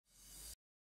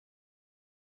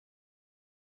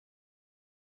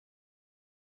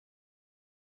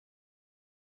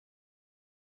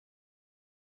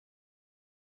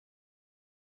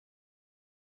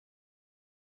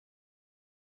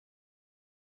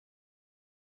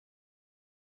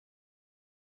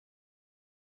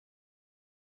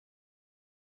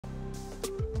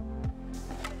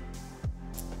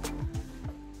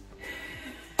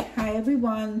Hi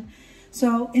everyone.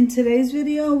 So in today's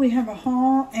video we have a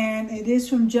haul and it is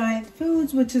from Giant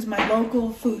Foods, which is my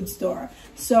local food store.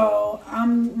 So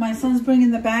my son's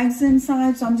bringing the bags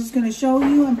inside, so I'm just going to show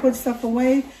you and put stuff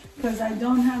away because I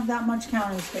don't have that much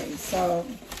counter space. So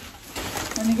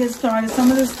let me get started.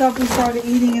 Some of the stuff we started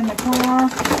eating in the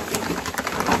car.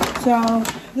 So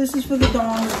this is for the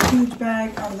dogs, a huge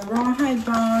bag of the rawhide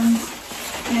buns.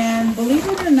 And believe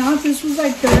it or not, this was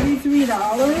like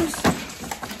 $33.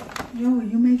 Yo, are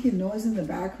you making noise in the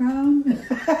background?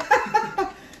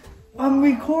 I'm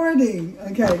recording.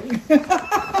 Okay.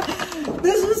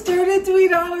 This was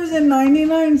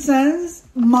 $33.99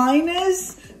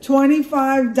 minus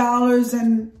 $25.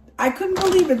 And I couldn't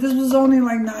believe it. This was only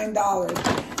like $9.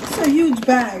 It's a huge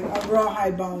bag of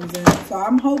rawhide bones in it. So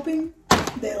I'm hoping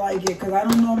they like it because I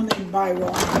don't normally buy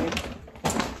rawhide.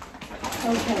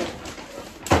 Okay.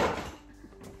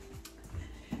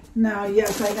 Now,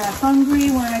 yes, I got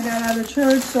hungry when I got out of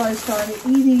church, so I started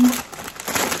eating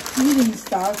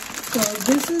stuff. So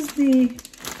this is it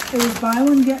was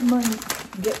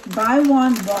buy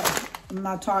one, but I'm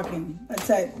not talking. Let's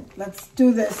say, let's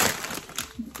do this.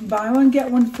 Buy one,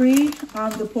 get one free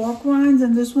of the pork rinds,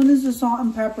 and this one is the salt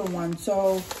and pepper one.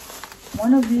 So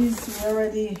one of these we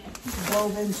already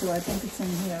dove into. I think it's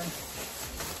in here.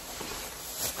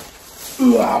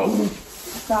 Wow.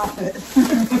 Stop it.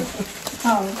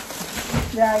 Oh,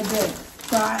 yeah, I did.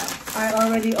 So I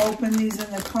already opened these in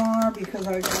the car because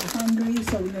I got hungry,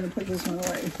 so we're going to put this one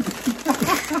away.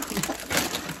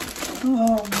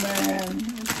 Oh, man.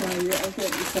 Okay,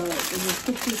 so let me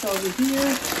put this over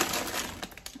here.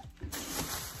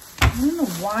 I don't know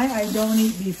why I don't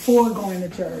eat before going to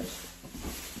church.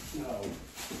 No.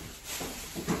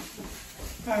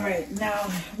 All right, now,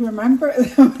 remember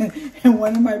in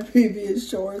one of my previous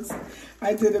shorts,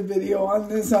 I did a video on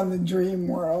this on the Dream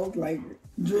World, like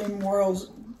Dream World's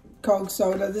Coke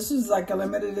soda. This is like a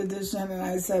limited edition, and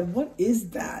I said, what is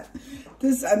that?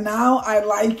 And now I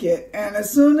like it. And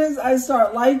as soon as I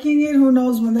start liking it, who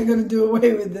knows when they're going to do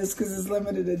away with this because it's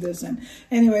limited edition.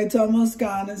 Anyway, it's almost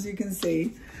gone, as you can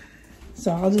see.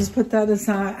 So I'll just put that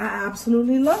aside. I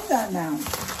absolutely love that now.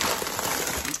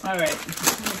 All right,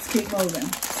 let's keep moving.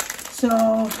 So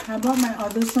I bought my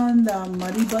other son the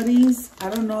Muddy Buddies. I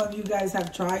don't know if you guys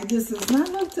have tried this. Does that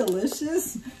look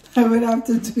delicious? I would have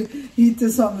to eat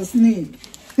this on the sneak.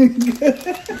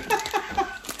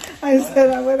 I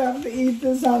said I would have to eat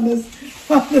this on the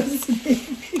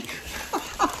sneak.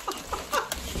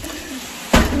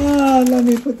 Oh, let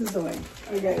me put this away.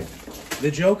 Okay. The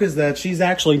joke is that she's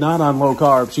actually not on low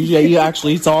carb. She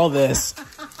actually eats all this.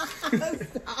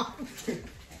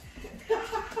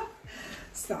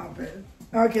 Stop it.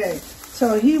 Okay,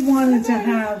 so he wanted to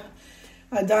have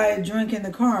a diet drink in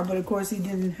the car, but of course he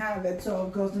didn't have it, so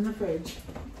it goes in the fridge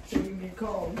so it can get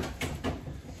cold.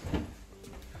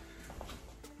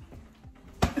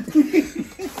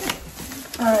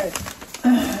 All right,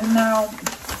 now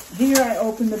here I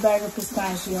opened the bag of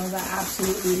pistachios. I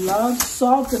absolutely love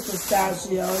salted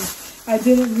pistachios. I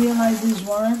didn't realize these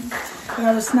weren't, but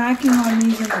I was snacking on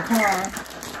these in the car.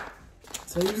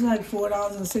 So these are like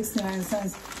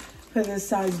 $4.69 for this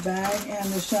size bag,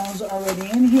 and the shells are already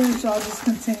in here, so I'll just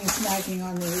continue snacking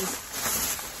on these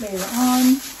later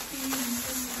on.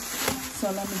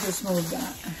 So let me just move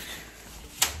that.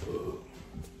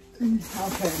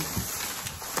 Okay.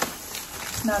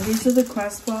 Now these are the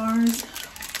Crust bars.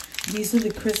 These are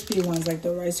the crispy ones, like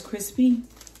the Rice Krispie.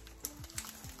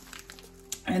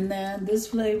 And then this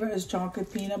flavor is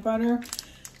chocolate peanut butter.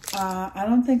 I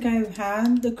don't think I've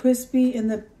had the crispy in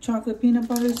the chocolate peanut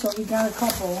butter, so we got a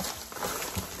couple.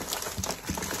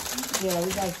 Yeah,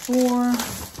 we got 4.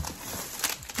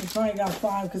 We probably got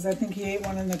 5 because I think he ate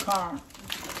one in the car.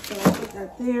 So I'll put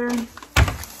that there.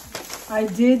 I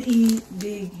did eat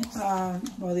the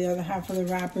other half of the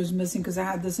wrapper is missing because I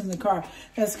had this in the car.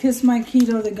 That's Kiss My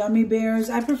Keto, the gummy bears.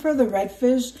 I prefer the red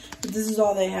fish, but this is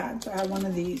all they had. So I had one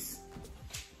of these.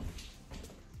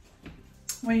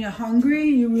 When you're hungry,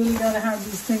 you really got to have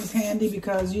these things handy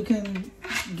because you can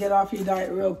get off your diet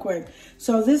real quick.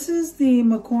 So this is the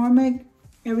McCormick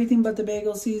Everything But the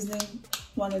Bagel Seasoning,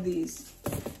 one of these.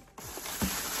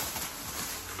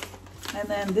 And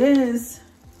then this,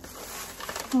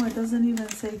 oh, it doesn't even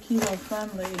say keto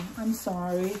friendly. I'm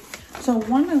sorry. So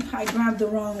I grabbed the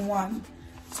wrong one.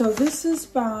 So this is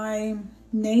by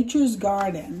Nature's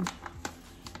Garden.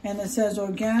 And it says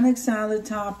organic salad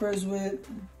toppers with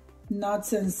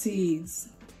nuts and seeds.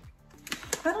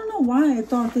 I don't know why I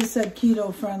thought this said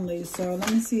keto friendly, so let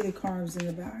me see the carbs in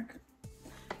the back.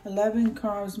 11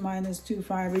 carbs minus 2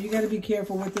 fiber. You got to be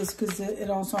careful with this because it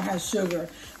also has sugar.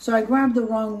 So I grabbed the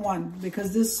wrong one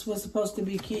because this was supposed to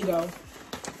be keto.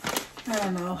 I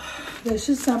don't know. They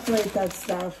should separate that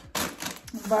stuff,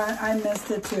 but I missed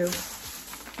it too.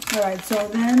 All right, so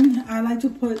then I like to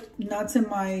put nuts in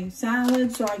my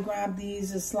salad. So I grabbed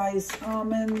these sliced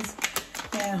almonds,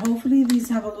 and hopefully these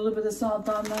have a little bit of salt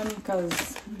on them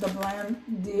because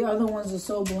the other ones are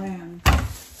so bland.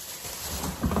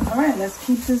 All right, let's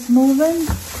keep this moving.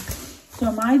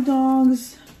 So my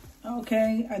dogs,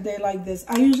 okay, they like this.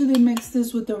 I usually mix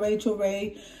this with the Rachel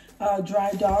Ray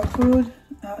dry dog food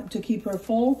to keep her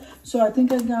full. So I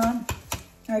think I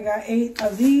got 8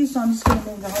 of these. So I'm just gonna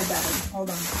move the whole bag. Hold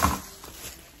on.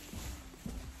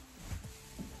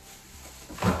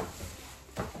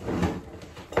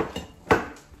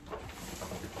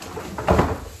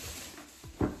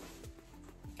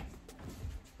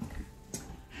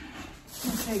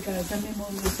 Okay guys, let me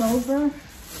move this over.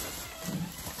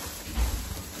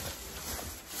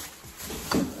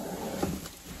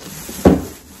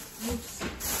 Oops.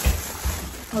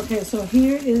 Okay, so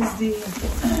here is the,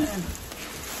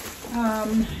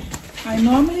 I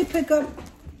normally pick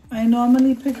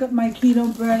up my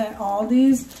keto bread at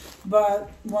Aldi's, but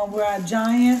when we're at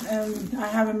Giant and I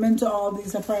haven't been to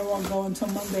Aldi's, I probably won't go until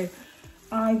Monday.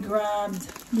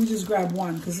 We just grabbed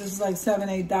one because this is like $7,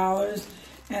 $8.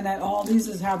 And at Aldi's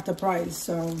is half the price,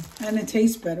 so, and it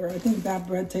tastes better. I think that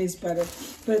bread tastes better.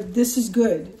 But this is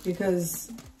good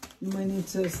because we need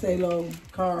to stay low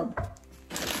carb.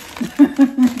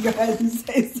 Go ahead and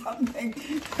say something.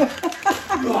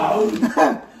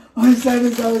 My son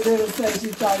is always there to say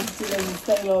she tries to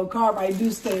stay low carb. I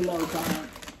do stay low carb.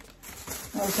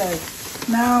 Okay,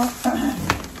 now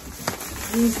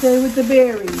we stay with the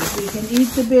berries. We can eat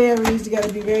the berries. You got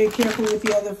to be very careful with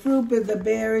the other fruit, but the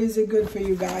berries are good for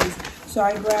you guys. So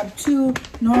I grabbed 2.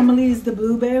 Normally it's the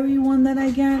blueberry one that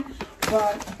I get,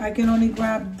 but I can only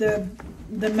grab the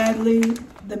medley,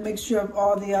 the mixture of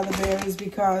all the other berries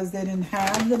because they didn't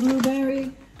have the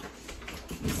blueberry.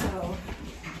 So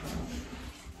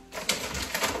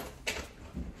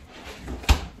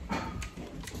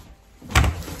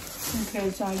okay,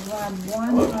 so I grabbed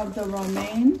 1 of the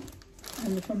romaine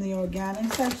and from the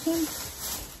organic section,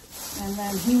 and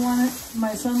then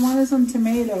my son wanted some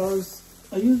tomatoes.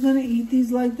 Are you gonna eat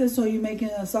these like this, or are you making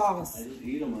a sauce? I just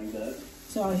eat them like that.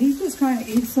 So he just kind of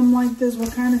eats them like this.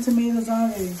 What kind of tomatoes are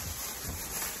these?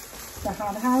 The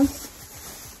Hot House?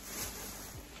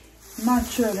 I'm not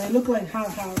sure. They look like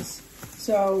Hot House.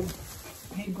 So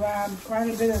he grabbed quite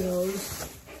a bit of those.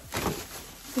 I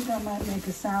think I might make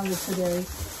a salad today.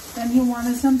 Then he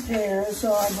wanted some pears.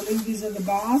 So I believe these are the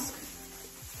Bosque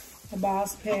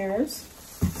pears.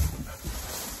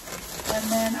 And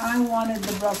then I wanted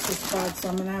the Brussels sprouts, so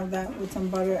I'm gonna have that with some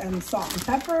butter and salt and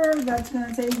pepper. That's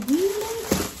gonna taste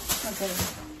delicious. Okay.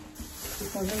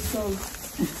 So this goes,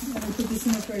 let me put this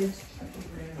in the fridge.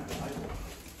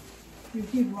 You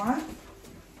keep what?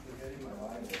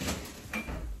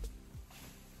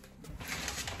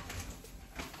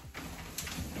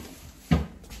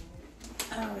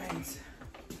 All right.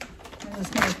 I'm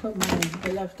just gonna put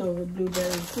the leftover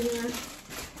blueberries here.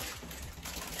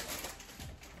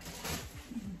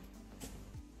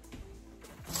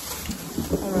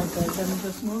 Alright guys, let me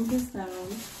just move this down.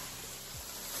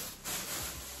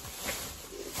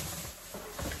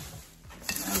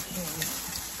 Okay.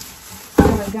 So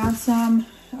I got some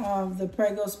of the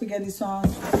Prego spaghetti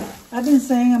sauce. I've been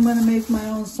saying I'm going to make my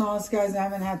own sauce, guys. I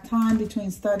haven't had time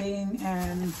between studying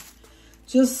and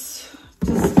just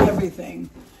everything.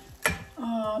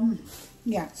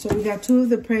 Yeah, so we got 2 of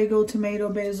the Prego tomato,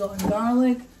 basil, and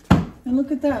garlic. And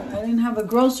look at that. I didn't have a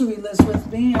grocery list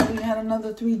with me. And we had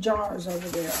another 3 jars over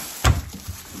there.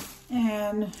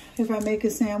 And if I make a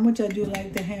sandwich, I do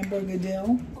like the hamburger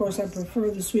dill. Of course, I prefer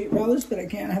the sweet relish, but I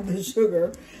can't have the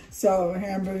sugar. So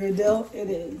hamburger dill it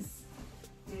is.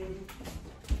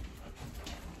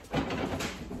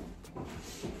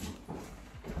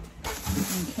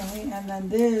 Okay, and then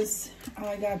this,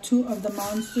 I got 2 of the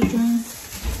Monster drinks.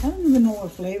 I don't even know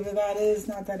what flavor that is.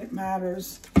 Not that it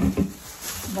matters.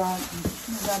 But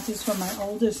I got this for my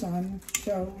older son.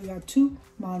 So we got 2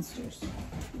 Monsters.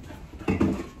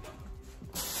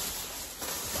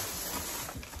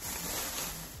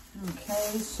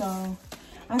 Okay, so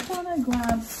I thought I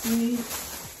grabbed 3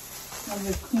 of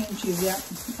the cream cheese. Yep,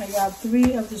 I got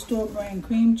 3 of the store brand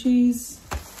cream cheese.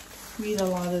 We eat a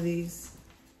lot of these.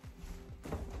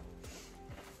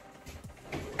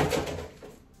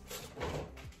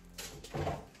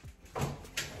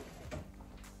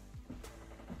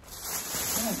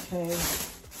 Okay.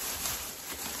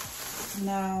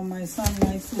 Now, my son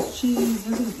likes this cheese.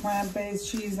 This is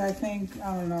plant-based cheese, I think.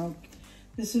 I don't know.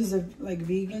 This is like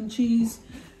vegan cheese.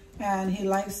 And he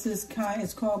likes this kind.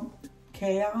 It's called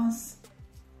Charis.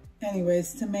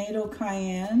 Anyways, tomato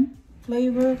cayenne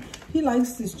flavor. He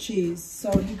likes this cheese. So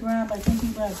I think he grabbed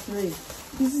 3.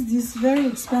 This is very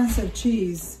expensive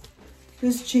cheese.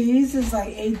 This cheese is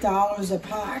like $8 a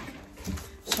pack.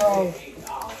 So,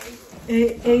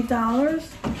 $8?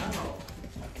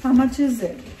 How much is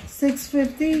it?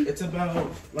 $6.50? It's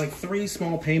about like 3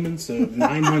 small payments of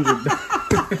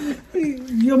 $900.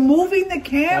 You're moving the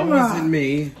camera. That wasn't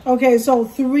me. Okay, so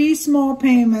 3 small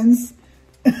payments.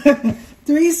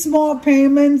 3 small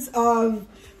payments of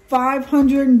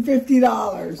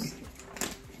 $550.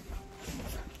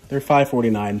 They're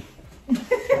 $5.49.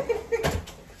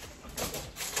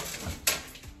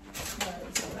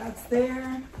 So that's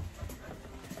there.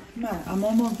 Man, I'm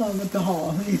almost done with the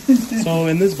haul. So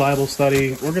in this Bible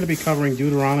study, we're going to be covering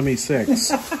Deuteronomy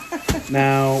 6.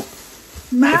 Now,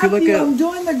 Matthew, if you look at, I'm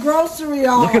doing the grocery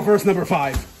haul. Look at verse number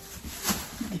 5.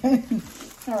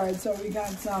 All right, so we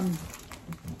got some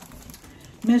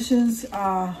missions,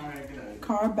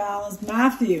 carb balance.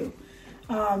 Matthew,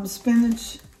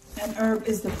 spinach and herb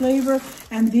is the flavor,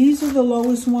 and these are the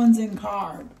lowest ones in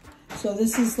carb. So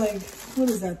this is like, what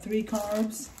is that, 3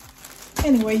 carbs?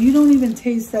 Anyway, you don't even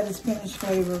taste that it's spinach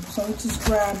flavor. So we just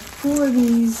grabbed 4 of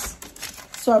these.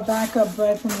 So our backup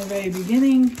bread from the very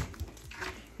beginning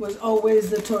was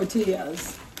always the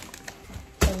tortillas.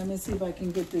 So let me see if I can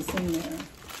get this in there.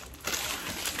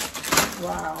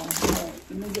 Wow. All right,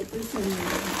 let me get this in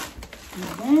there. And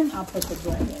then I'll put the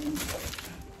bread in.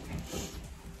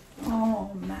 Oh,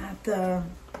 Matt, the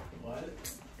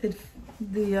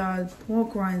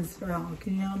pork rinds fell.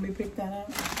 Can you help me pick that up?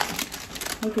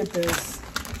 Look at this.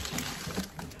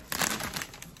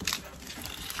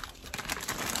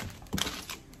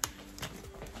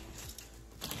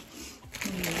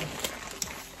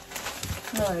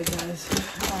 All right, guys.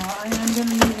 I am going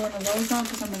to leave one of those out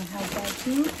because I'm going to have that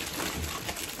too.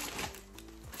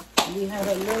 We had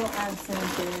a little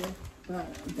accent there,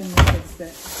 but then we fixed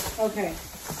it. Okay,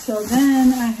 so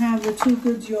then I have the 2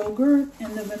 Goods yogurt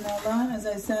and the vanilla. As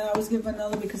I said, I always get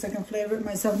vanilla because I can flavor it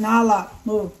myself. Nala,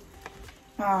 move.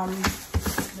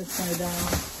 Let's try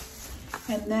that.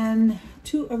 And then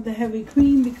 2 of the heavy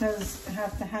cream because I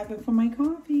have to have it for my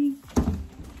coffee.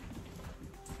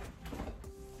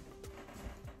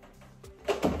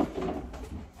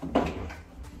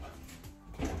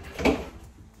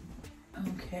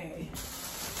 Okay.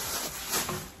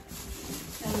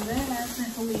 And then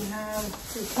we have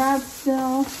the cat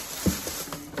still.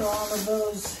 For all of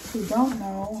those who don't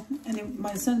know, and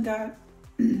my son got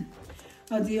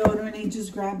a deodorant, he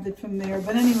just grabbed it from there.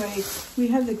 But anyway, we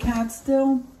have the cat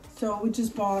still, so we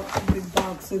just bought a big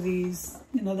box of these.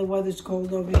 You know, the weather's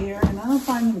cold over here, and I don't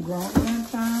find them growing that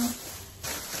fast.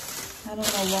 I don't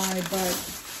know why, but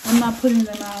I'm not putting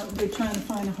them out. We're trying to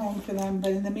find a home for them,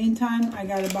 but in the meantime, I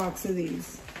got a box of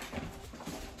these.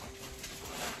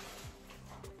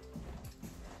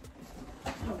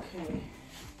 Okay.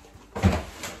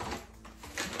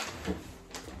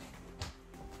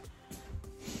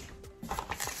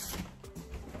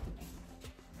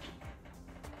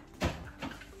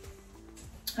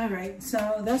 All right,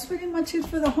 so that's pretty much it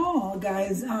for the haul,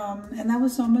 guys. And that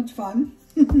was so much fun.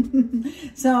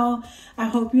 So I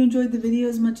hope you enjoyed the video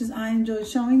as much as I enjoyed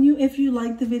showing you. If you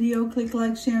liked the video, click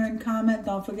like, share, and comment.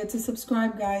 Don't forget to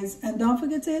subscribe, guys. And don't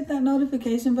forget to hit that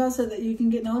notification bell so that you can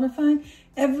get notified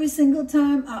every single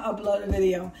time I upload a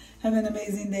video. Have an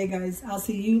amazing day, guys. I'll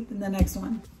see you in the next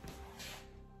one.